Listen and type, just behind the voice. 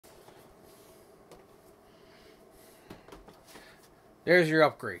There's your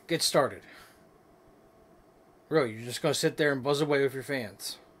upgrade. Get started. Really, you're just going to sit there and buzz away with your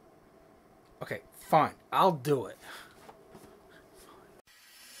fans. Okay, fine. I'll do it.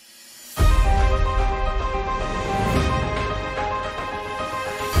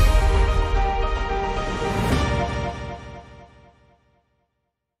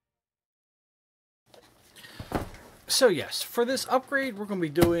 So yes, for this upgrade, we're going to be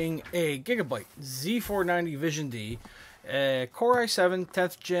doing a Gigabyte Z490 Vision D, Core i7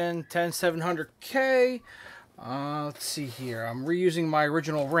 10th Gen 10700K. Let's see here. I'm reusing my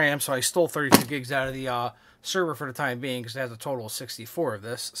original RAM, so I stole 32 gigs out of the server for the time being because it has a total of 64 of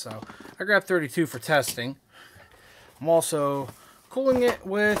this. So I grabbed 32 for testing. I'm also cooling it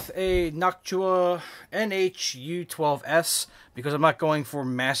with a Noctua NH-12S because I'm not going for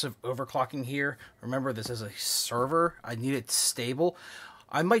massive overclocking here. Remember, this is a server. I need it stable.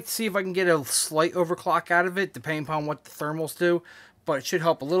 I might see if I can get a slight overclock out of it, depending upon what the thermals do. But it should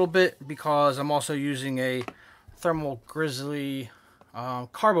help a little bit because I'm also using a Thermal Grizzly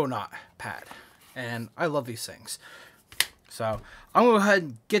Carbonaut pad. And I love these things. So I'm going to go ahead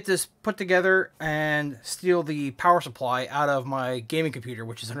and get this put together and steal the power supply out of my gaming computer,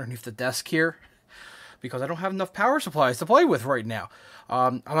 which is underneath the desk here, because I don't have enough power supplies to play with right now.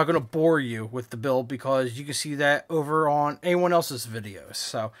 I'm not going to bore you with the build because you can see that over on anyone else's videos.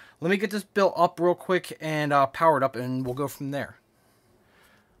 So let me get this built up real quick and power it up, and we'll go from there.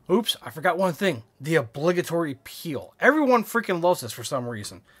 Oops, I forgot one thing. The obligatory peel. Everyone freaking loves this for some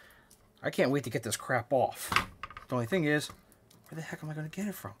reason. I can't wait to get this crap off. The only thing is, where the heck am I going to get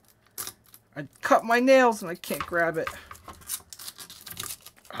it from? I cut my nails and I can't grab it.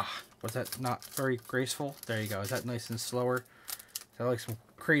 Was that not very graceful? There you go. Is that nice and slower? Is that like some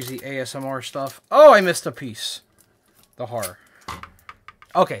crazy ASMR stuff? Oh, I missed a piece. The horror.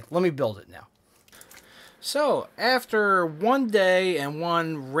 Okay, let me build it now. So, after one day and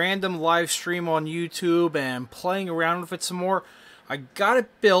one random live stream on YouTube and playing around with it some more, I got it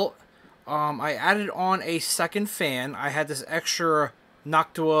built. I added on a second fan. I had this extra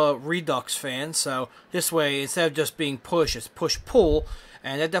Noctua redux fan, so this way, instead of just being push, it's push-pull,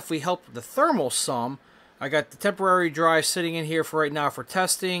 and that definitely helped with the thermal some. I got the temporary drive sitting in here for right now for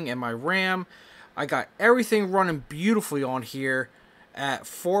testing, and my RAM. I got everything running beautifully on here at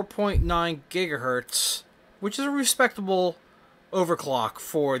 4.9 gigahertz, which is a respectable overclock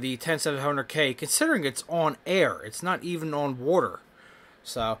for the 10700K, considering it's on air. It's not even on water.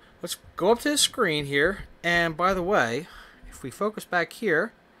 So, let's go up to the screen here, and by the way, if we focus back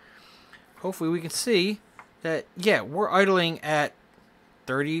here, hopefully we can see that, yeah, we're idling at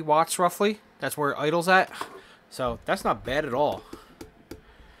 30 watts roughly. That's where it idles at. So, that's not bad at all.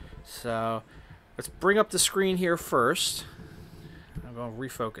 So, let's bring up the screen here first. I'm going to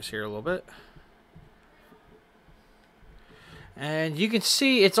refocus here a little bit. And you can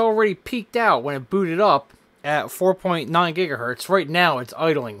see it's already peaked out when it booted up at 4.9 gigahertz. Right now it's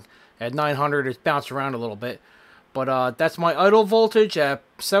idling at 900. It's bounced around a little bit. But that's my idle voltage at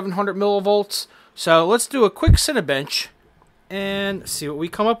 700 millivolts. So let's do a quick Cinebench and see what we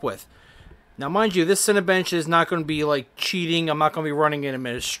come up with. Now mind you, this Cinebench is not going to be like cheating. I'm not going to be running in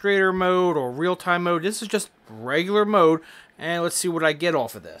administrator mode or real-time mode. This is just regular mode. And let's see what I get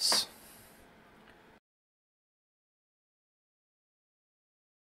off of this.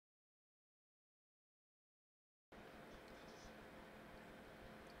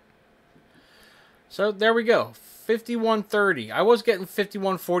 So there we go, 5130. I was getting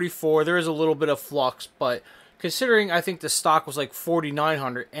 5144. There is a little bit of flux, but considering I think the stock was like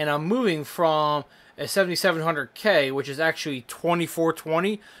 4900, and I'm moving from a 7700K, which is actually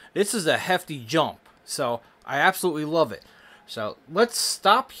 2420, this is a hefty jump. So I absolutely love it. So let's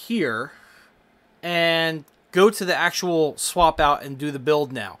stop here and go to the actual swap out and do the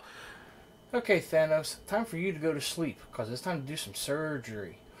build now. Okay, Thanos, time for you to go to sleep because it's time to do some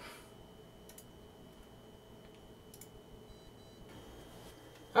surgery.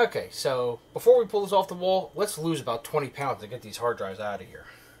 Okay, so before we pull this off the wall, let's lose about 20 pounds to get these hard drives out of here.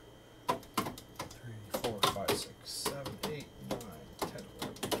 3, 4, 5, 6, 7, 8, 9, 10,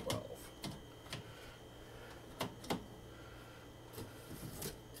 11, 12.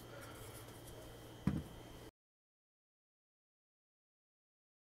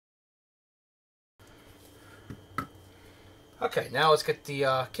 Okay, now let's get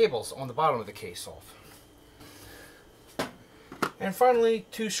the cables on the bottom of the case off. And finally,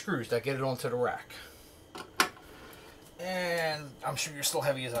 2 screws that get it onto the rack. And I'm sure you're still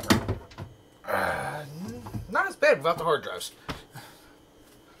heavy as ever. Not as bad without the hard drives.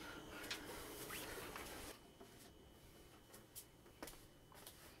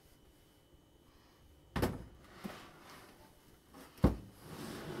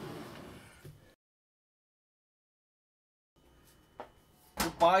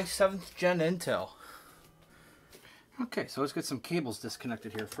 by 7th Gen Intel. Okay, so let's get some cables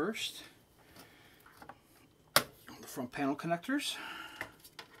disconnected here first. The front panel connectors.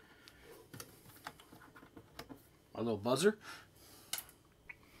 My little buzzer.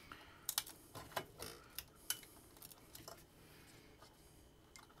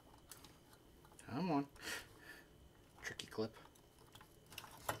 Come on. Tricky clip.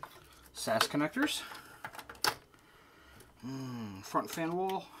 SAS connectors. Front fan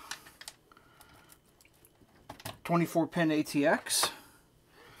wall. 24-pin ATX.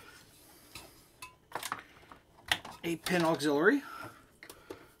 8-pin auxiliary.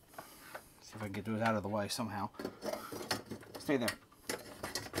 See if I can get those out of the way somehow. Stay there.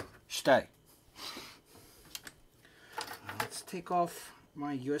 Stay. Let's take off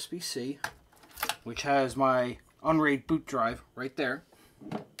my USB-C, which has my Unraid boot drive right there.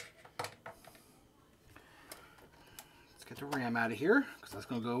 Let's get the RAM out of here, because that's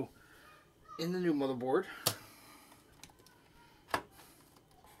going to go in the new motherboard.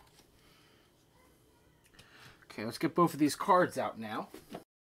 Okay, let's get both of these cards out now.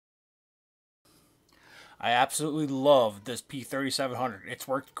 I absolutely love this P3700. It's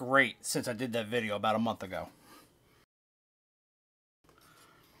worked great since I did that video about a month ago.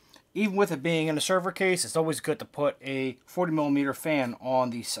 Even with it being in a server case, it's always good to put a 40mm fan on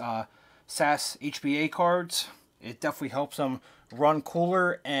these SAS HBA cards. It definitely helps them run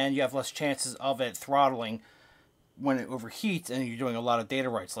cooler, and you have less chances of it throttling when it overheats and you're doing a lot of data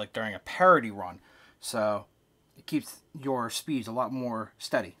writes, like during a parity run. So it keeps your speeds a lot more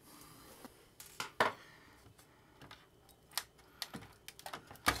steady.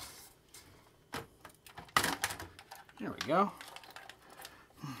 There we go.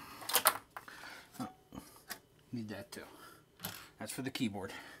 Oh, need that too. That's for the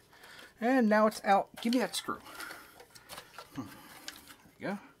keyboard. And now it's out. Give me that screw. There we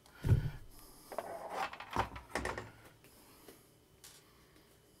go.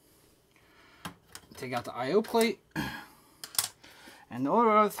 Take out the I/O plate. And the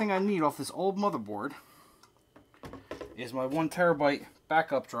only other thing I need off this old motherboard is my 1TB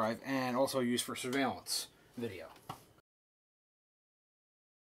backup drive, and also used for surveillance video.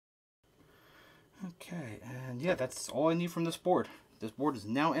 Okay, and yeah, that's all I need from this board. This board is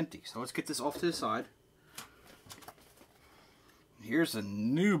now empty, so let's get this off to the side. Here's a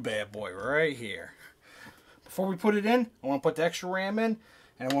new bad boy right here. Before we put it in, I want to put the extra RAM in,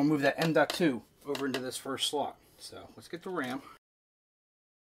 and I want to move that M.2 over into this first slot. So let's get the RAM.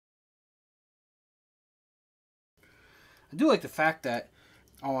 I do like the fact that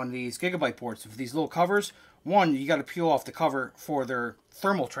on these Gigabyte boards, with these little covers, one, you got to peel off the cover for their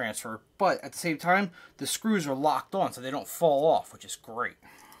thermal transfer, but at the same time, the screws are locked on so they don't fall off, which is great.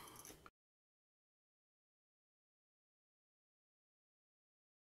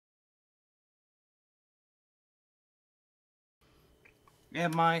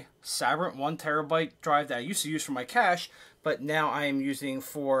 And my Sabrent 1TB drive that I used to use for my cache, but now I am using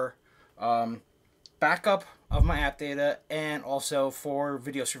for backup of my app data and also for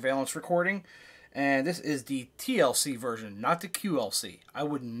video surveillance recording. And this is the TLC version, not the QLC. I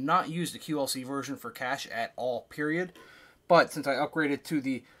would not use the QLC version for cache at all, period. But since I upgraded to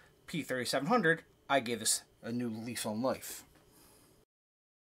the P3700, I gave this a new lease on life.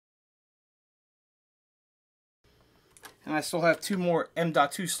 And I still have 2 more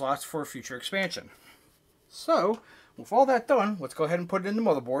M.2 slots for future expansion. So, with all that done, let's go ahead and put it in the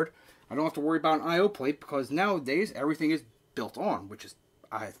motherboard. I don't have to worry about an I/O plate because nowadays everything is built on, which is,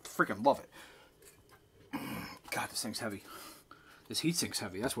 I freaking love it. God, this thing's heavy. This heatsink's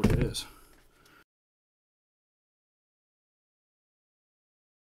heavy, that's what it is.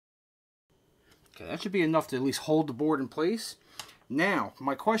 Okay, that should be enough to at least hold the board in place. Now,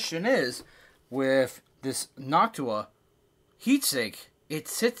 my question is, with this Noctua heatsink, it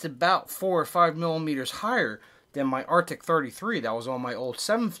sits about 4 or 5 millimeters higher than my Arctic 33 that was on my old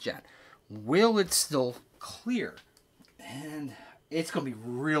 7th gen. Will it still clear? And it's going to be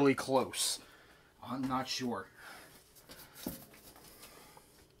really close. I'm not sure.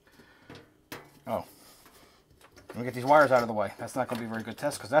 Oh. Let me get these wires out of the way. That's not going to be a very good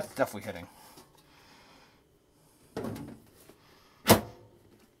test because that's definitely hitting.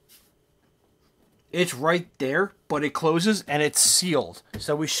 It's right there, but it closes and it's sealed.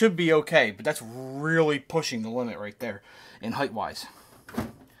 So we should be okay, but that's really pushing the limit right there in height-wise.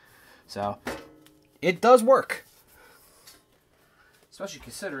 So, it does work. Especially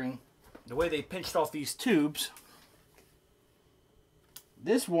considering the way they pinched off these tubes.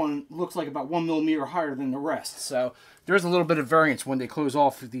 This one looks like about 1 millimeter higher than the rest. So, there's a little bit of variance when they close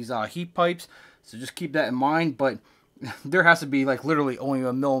off these heat pipes. So just keep that in mind, but there has to be like literally only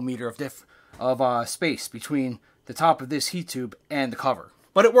a millimeter of space between the top of this heat tube and the cover.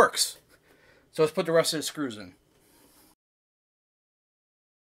 But it works. So let's put the rest of the screws in.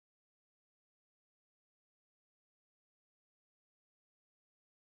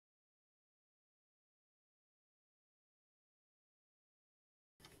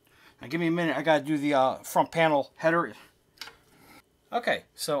 Now give me a minute, I gotta do the front panel header. Okay,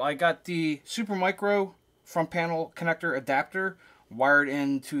 so I got the Supermicro front panel connector adapter wired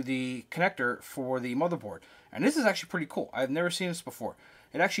into the connector for the motherboard. And this is actually pretty cool. I've never seen this before.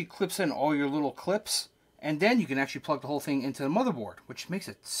 It actually clips in all your little clips, and then you can actually plug the whole thing into the motherboard, which makes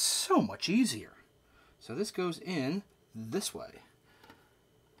it so much easier. So this goes in this way.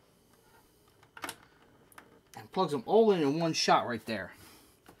 And plugs them all in one shot right there.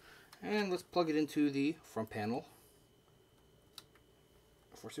 And let's plug it into the front panel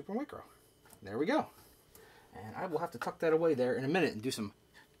for Supermicro. There we go. And I will have to tuck that away there in a minute and do some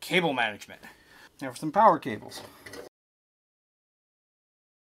cable management. Now for some power cables.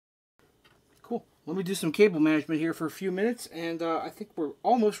 Cool. Let me do some cable management here for a few minutes, and I think we're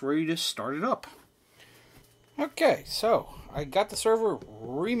almost ready to start it up. Okay, so I got the server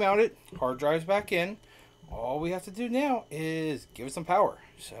remounted, hard drives back in. All we have to do now is give it some power.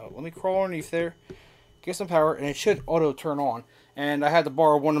 So let me crawl underneath there, get some power, and it should auto turn on. And I had to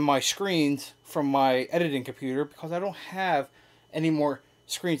borrow one of my screens from my editing computer because I don't have any more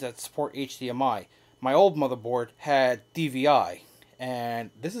screens that support HDMI. My old motherboard had DVI, and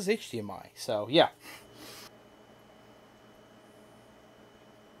this is HDMI, so yeah.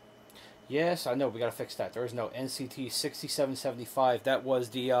 Yes, I know, we gotta fix that. There is no NCT 6775. That was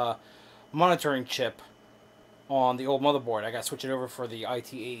the monitoring chip on the old motherboard. I gotta switch it over for the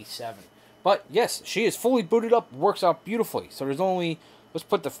IT87. But yes, she is fully booted up, works out beautifully. So there's only, let's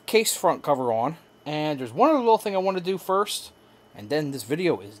put the case front cover on. And there's one other little thing I want to do first, and then this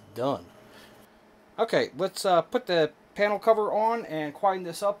video is done. Okay, let's put the panel cover on and quieten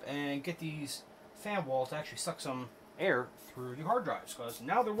this up and get these fan walls to actually suck some air through the hard drives, because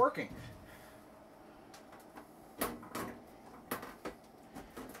now they're working.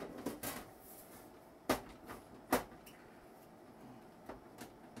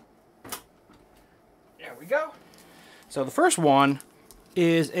 There we go. So the first one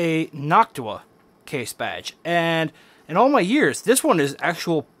is a Noctua case badge, and in all my years, this one is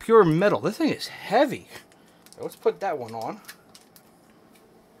actual pure metal. This thing is heavy. So let's put that one on.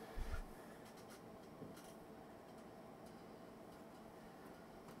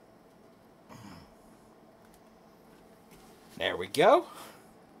 There we go.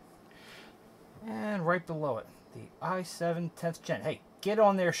 And right below it, the i7 10th Gen. Hey, get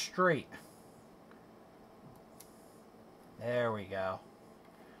on there straight. There we go.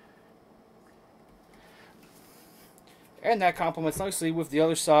 And that complements nicely with the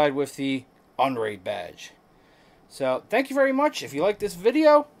other side with the Unraid badge. So, thank you very much. If you like this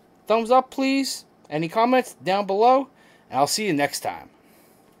video, thumbs up please. Any comments down below. And I'll see you next time.